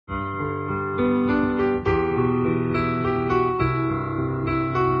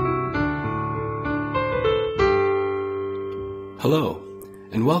Hello,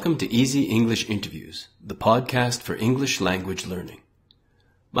 and welcome to Easy English Interviews, the podcast for English language learning.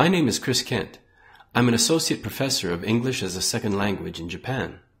 My name is Chris Kent. I'm an associate professor of English as a second language in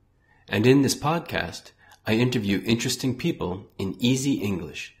Japan. And in this podcast, I interview interesting people in easy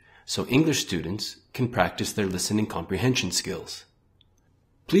English, so English students can practice their listening comprehension skills.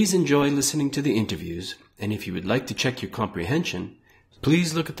 Please enjoy listening to the interviews, and if you would like to check your comprehension,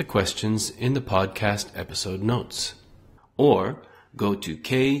 please look at the questions in the podcast episode notes. Or go to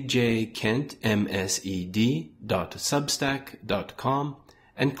kjkentmsed.substack.com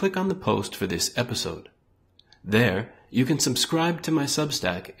and click on the post for this episode. There, you can subscribe to my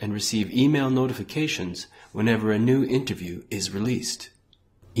Substack and receive email notifications whenever a new interview is released.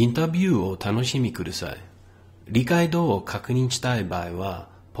 インタビューを楽しみください。理解度を確認したい場合は、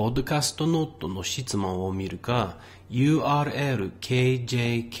ポッドキャストノートの質問を見るか、URL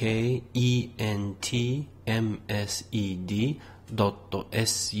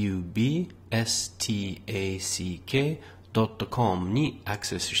にアク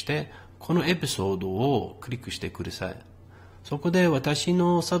セスして、このエピソードをクリックしてください。そこで私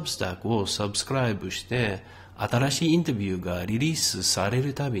のサブスタックをサブスクライブして、新しいインタビューがリリースされ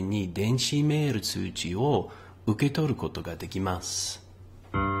るたびに電子メール通知を受け取ることができます。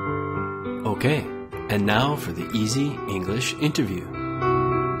Okay, and now for the Easy English Interview.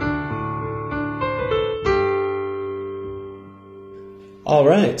 All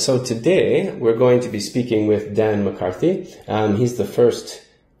right, so today we're going to be speaking with Dan McCarthy. He's the first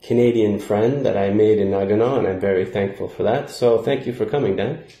Canadian friend that I made in Nagano, and I'm very thankful for that. So thank you for coming,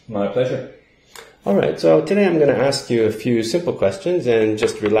 Dan. My pleasure. All right, so today I'm going to ask you a few simple questions and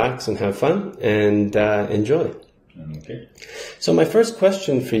just relax and have fun and enjoy. Okay. So my first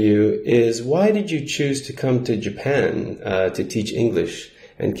question for you is, why did you choose to come to Japan to teach English?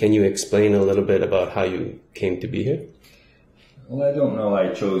 And can you explain a little bit about how you came to be here? Well, I don't know.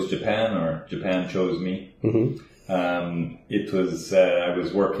 I chose Japan or Japan chose me. Mm-hmm. It was, I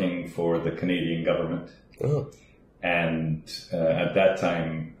was working for the Canadian government. Oh. And at that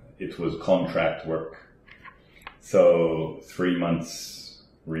time, it was contract work. So 3 months,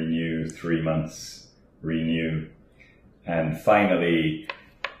 renew, 3 months, renew. And finally,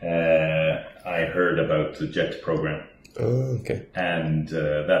 I heard about the JET program. Oh, okay. And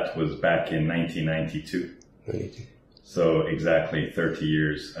that was back in 1992. 92. So exactly 30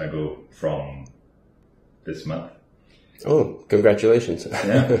 years ago from this month. Oh, congratulations.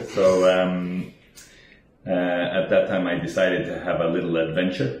 Yeah. So at that time, I decided to have a little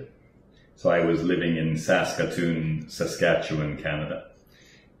adventure. So I was living in Saskatoon, Saskatchewan, Canada.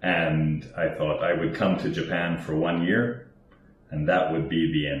 And I thought I would come to Japan for 1 year, and that would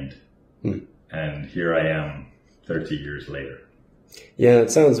be the end. And here I am 30 years later. Yeah, it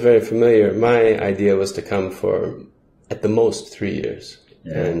sounds very familiar. My idea was to come for, at the most, 3 years.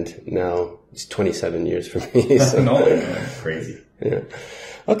 Yeah. And now it's 27 years for me. So. No, it's crazy. Yeah.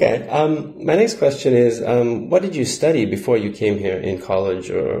 Okay. My next question is, what did you study before you came here in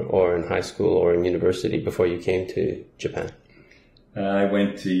college or in high school or in university before you came to Japan? I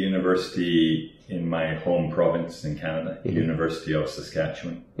went to university in my home province in Canada, mm-hmm. University of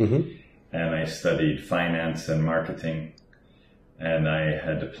Saskatchewan. Mm-hmm. And I studied finance and marketing. And I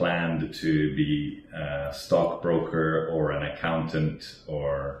had planned to be a stockbroker or an accountant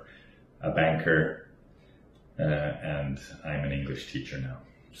or a banker. And I'm an English teacher now.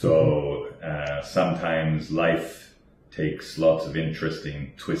 So sometimes life takes lots of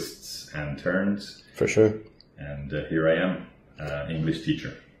interesting twists and turns. For sure. And here I am. English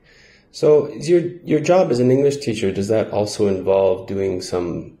teacher. So your job as an English teacher, does that also involve doing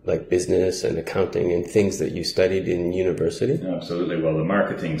some like business and accounting and things that you studied in university? Absolutely. Well, the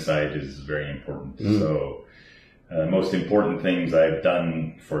marketing side is very important. So the most important things I've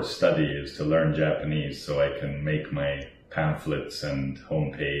done for study is to learn Japanese so I can make my pamphlets and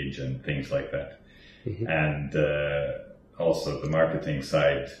homepage and things like that. Mm-hmm. And also the marketing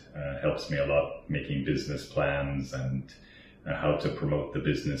side helps me a lot, making business plans and how to promote the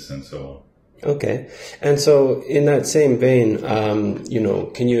business and so on. Okay. And so in that same vein,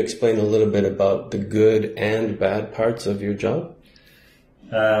 can you explain a little bit about the good and bad parts of your job?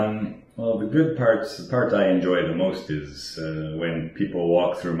 Well, the good parts, the part I enjoy the most is when people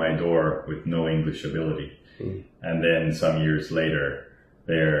walk through my door with no English ability. Mm. And then some years later,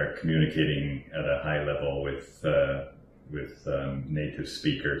 they're communicating at a high level with native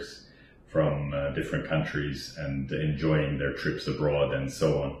speakers from different countries and enjoying their trips abroad and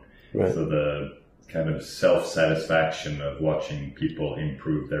so on. Right. So the kind of self-satisfaction of watching people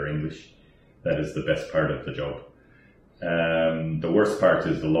improve their English That is the best part of the job. The worst part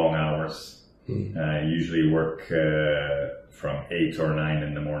is the long hours. I usually work from 8 or 9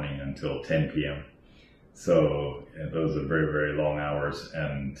 in the morning until 10 p.m. So those are very, very long hours,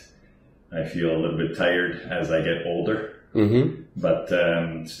 and I feel a little bit tired as I get older, but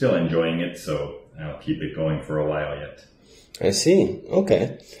still enjoying it, so I'll keep it going for a while yet. I see.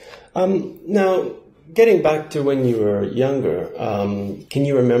 Okay. Now, getting back to when you were younger, can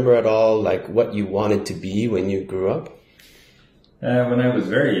you remember at all like what you wanted to be when you grew up? When I was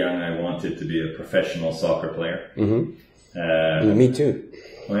very young, I wanted to be a professional soccer player. Me too.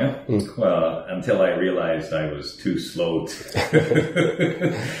 Oh yeah? Well, until I realized I was too slow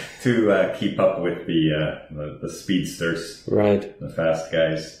to keep up with the speedsters, right? The fast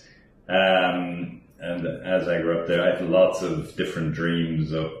guys. And as I grew up there, I had lots of different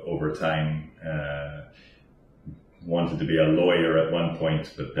dreams over time. Wanted to be a lawyer at one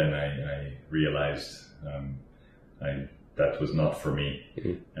point, but then I realized that was not for me.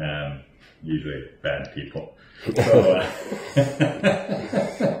 Usually bad people. So,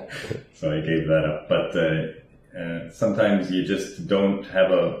 so I gave that up. But sometimes you just don't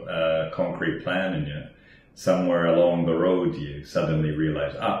have a concrete plan, and somewhere along the road you suddenly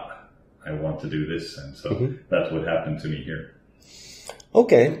realize, I want to do this, and so that's what happened to me here.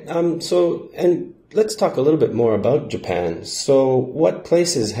 Okay, and let's talk a little bit more about Japan. So what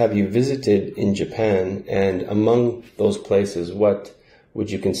places have you visited in Japan, and among those places, what would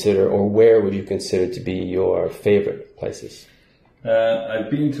you consider, or where would you consider to be your favorite places? I've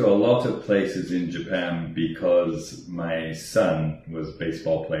been to a lot of places in Japan because my son was a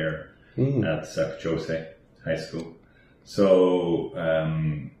baseball player at Sakuchose High School. So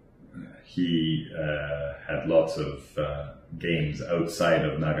he had lots of games outside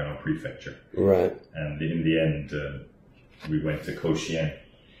of Nagano Prefecture. Right. And in the end, we went to Koshien.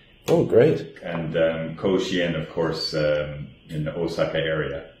 Oh, great. And Koshien, of course, in the Osaka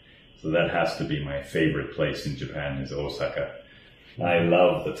area. So that has to be my favorite place in Japan, is Osaka. I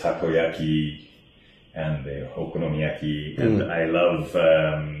love the takoyaki and the okonomiyaki, and I love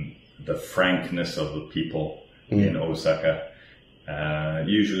the frankness of the people in Osaka.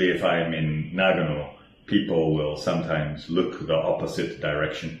 Usually if I'm in Nagano, people will sometimes look the opposite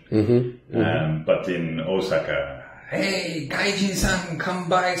direction. But in Osaka, hey, Gaijin-san, come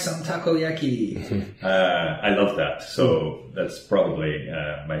buy some takoyaki. I love that. So that's probably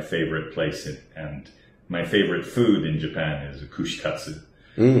my favorite place. And my favorite food in Japan is kushikatsu.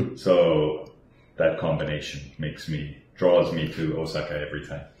 So that combination draws me to Osaka every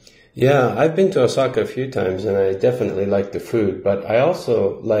time. Yeah, I've been to Osaka a few times, and I definitely liked the food. But I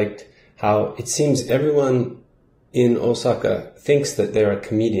also liked how it seems everyone in Osaka thinks that they're a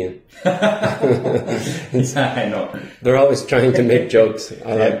comedian. Yeah, I know. They're always trying to make jokes.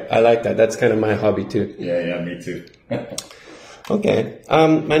 I like that. That's kind of my hobby too. Yeah, me too. Okay.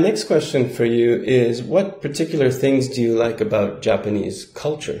 My next question for you is, what particular things do you like about Japanese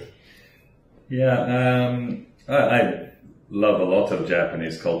culture? Yeah, I love a lot of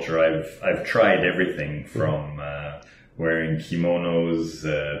Japanese culture. I've tried everything from wearing kimonos,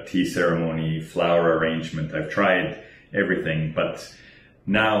 tea ceremony, flower arrangement. I've tried everything, but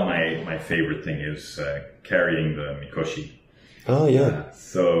now my favorite thing is carrying the mikoshi. Oh, yeah.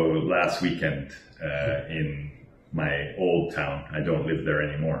 So last weekend in my old town, I don't live there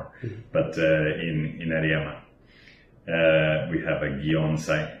anymore, but in Ariyama, we have a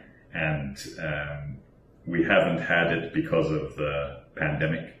gionsai, and we haven't had it because of the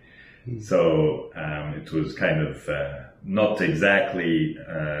pandemic. So it was kind of not exactly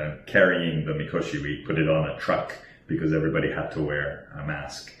carrying the mikoshi. We put it on a truck because everybody had to wear a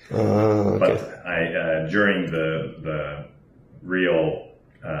mask. Okay. But during the real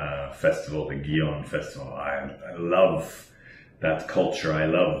festival, the Gion festival, I love that culture. I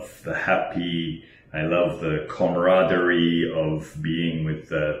love the happy. I love the camaraderie of being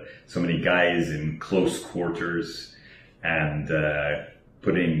with so many guys in close quarters and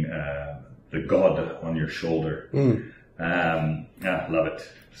putting the god on your shoulder. I love it.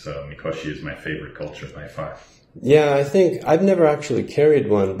 So Mikoshi is my favorite culture by far. Yeah, I think I've never actually carried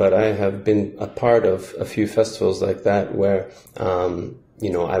one, but I have been a part of a few festivals like that where,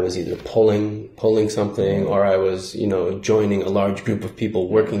 I was either pulling something, or I was, joining a large group of people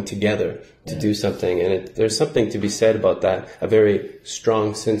working together to do something. And there's something to be said about that, a very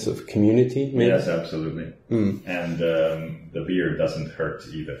strong sense of community. Maybe? Yes, absolutely. And the beer doesn't hurt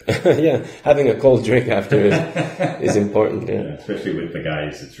either. Yeah, having a cold drink after is important. Yeah. Yeah, especially with the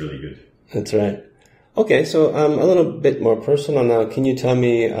guys, it's really good. That's right. Okay, so a little bit more personal now. Can you tell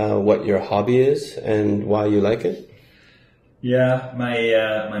me what your hobby is and why you like it? Yeah,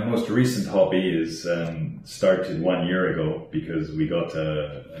 my most recent hobby is started 1 year ago because we got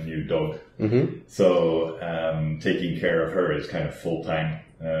a new dog. So taking care of her is kind of full time.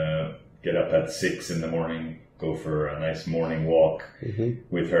 Get up at 6 in the morning, go for a nice morning walk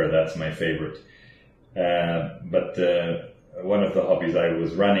with her. That's my favorite. But one of the hobbies, I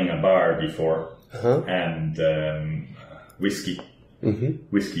was running a bar before, and whiskey.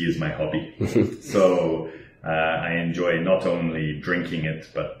 Whiskey is my hobby. So I enjoy not only drinking it,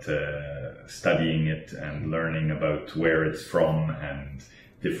 but studying it and learning about where it's from and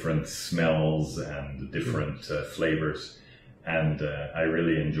different smells and different flavors. And I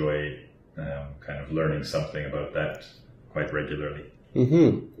really enjoy kind of learning something about that quite regularly.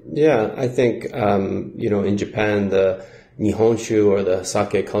 Yeah, I think, in Japan, the Nihonshu or the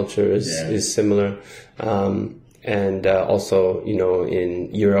sake culture is similar. And also, in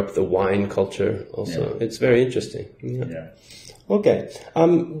Europe, the wine culture also. It's very interesting. Yeah. Okay.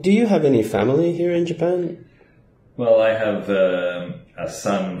 Do you have any family here in Japan? Well, I have a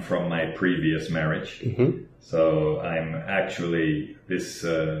son from my previous marriage. So I'm actually, this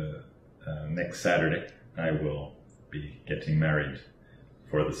next Saturday, I will be getting married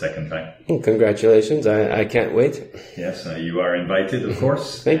for the second time. Congratulations. I can't wait. Yes, you are invited, of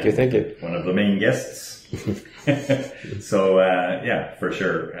course. Thank you. One of the main guests. So, yeah, for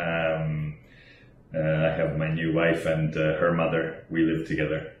sure. I have my new wife and her mother. We live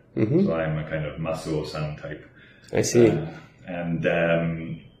together. So I'm a kind of Masuo-san type. I see.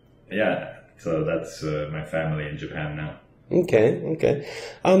 Yeah, so that's my family in Japan now. Okay.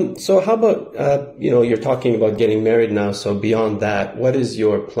 So how about, you're talking about getting married now. So beyond that, what is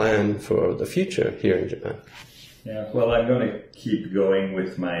your plan for the future here in Japan? Yeah, well, I'm going to keep going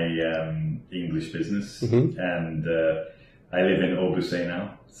with my English business. And I live in Obuse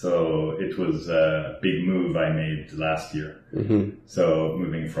now. So it was a big move I made last year. So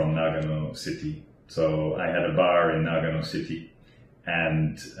moving from Nagano City. So I had a bar in Nagano City.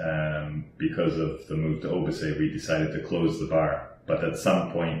 And because of the move to Obuse, we decided to close the bar. But at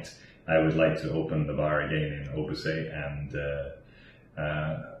some point, I would like to open the bar again in Obuse and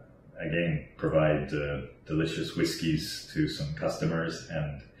again provide delicious whiskeys to some customers.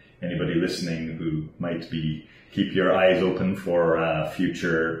 And anybody listening who might be, keep your eyes open for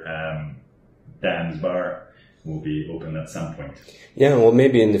future Dan's Bar. Will be open at some point. Yeah, well,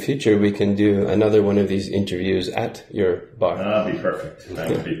 maybe in the future we can do another one of these interviews at your bar. That'd be perfect. That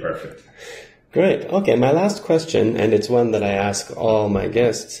would be perfect. Great. Okay, my last question, and it's one that I ask all my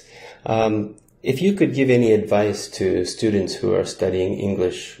guests. If you could give any advice to students who are studying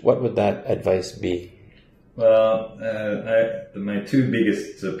English, what would that advice be? Well, my two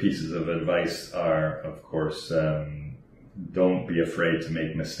biggest pieces of advice are, of course, don't be afraid to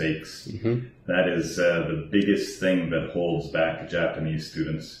make mistakes. That is the biggest thing that holds back Japanese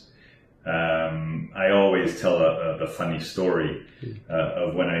students. I always tell the funny story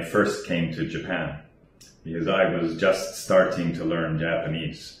of when I first came to Japan, because I was just starting to learn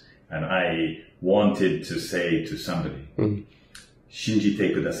Japanese, and I wanted to say to somebody,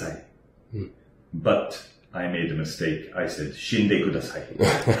 "Shinjite kudasai," but I made a mistake. I said, "Shinde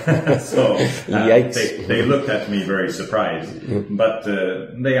kudasai." So they looked at me very surprised, but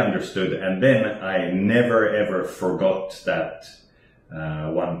they understood. And then I never ever forgot that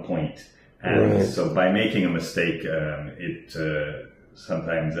one point. And so by making a mistake, it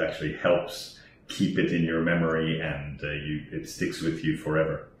sometimes actually helps keep it in your memory, and it sticks with you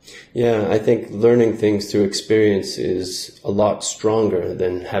forever. Yeah, I think learning things through experience is a lot stronger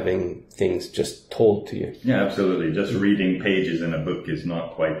than having things just told to you. Yeah, absolutely. Just reading pages in a book is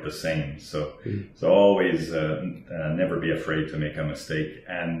not quite the same. So always never be afraid to make a mistake.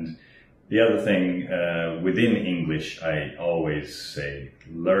 And the other thing within English, I always say,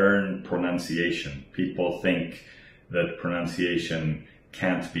 learn pronunciation. People think that pronunciation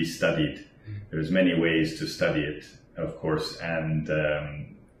can't be studied. There's many ways to study it, of course, and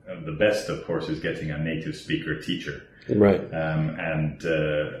the best, of course, is getting a native speaker teacher. Right. And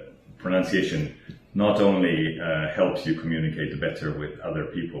pronunciation not only helps you communicate better with other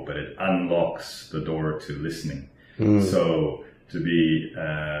people, but it unlocks the door to listening. So to be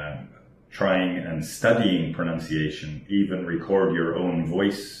trying and studying pronunciation, even record your own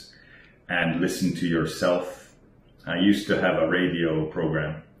voice and listen to yourself. I used to have a radio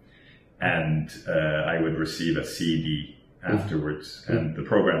program, and I would receive a CD afterwards, and the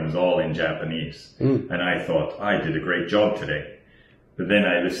program was all in Japanese. And I thought, I did a great job today. But then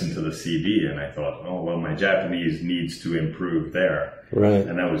I listened to the CD and I thought, oh, well, my Japanese needs to improve there. Right.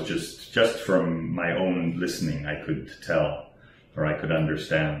 And that was just from my own listening, I could tell, or I could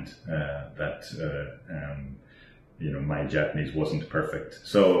understand that my Japanese wasn't perfect.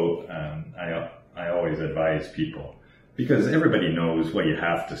 So I always advise people, because everybody knows, well, you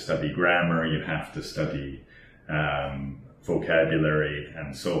have to study grammar, you have to study vocabulary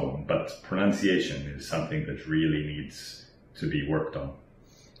and so on, but pronunciation is something that really needs to be worked on.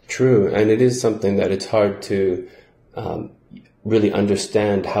 True, and it is something that it's hard to really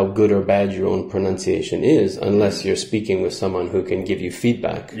understand how good or bad your own pronunciation is unless you're speaking with someone who can give you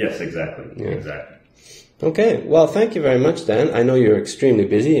feedback. Yes, exactly. Yeah. Exactly. Okay, well, thank you very much, Dan. I know you're extremely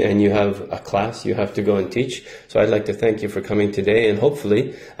busy and you have a class you have to go and teach, so I'd like to thank you for coming today, and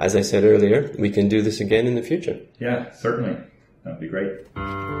hopefully, as I said earlier, we can do this again in the future. Yeah, certainly. That'd be great.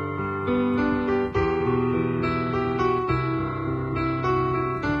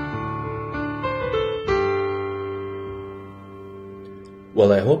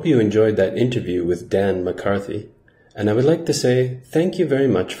 Well, I hope you enjoyed that interview with Dan McCarthy, and I would like to say thank you very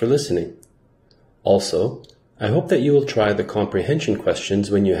much for listening. Also, I hope that you will try the comprehension questions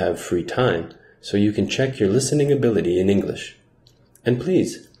when you have free time, so you can check your listening ability in English. And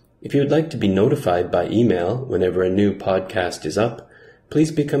please, if you would like to be notified by email whenever a new podcast is up,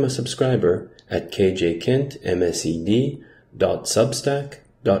 please become a subscriber at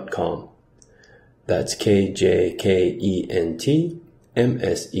kjkentmsed.substack.com. That's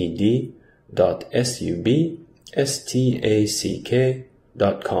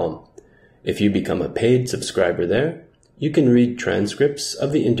kjkentmsed.substack.com. If you become a paid subscriber there, you can read transcripts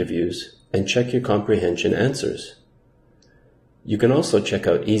of the interviews and check your comprehension answers. You can also check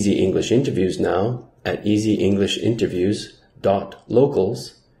out Easy English Interviews now at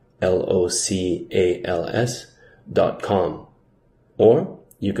easyenglishinterviews.locals.com, or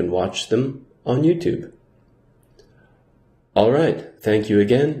you can watch them on YouTube. All right, thank you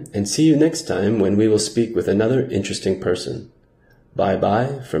again, and see you next time when we will speak with another interesting person.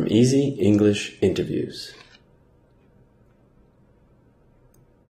 Bye-bye from Easy English Interviews.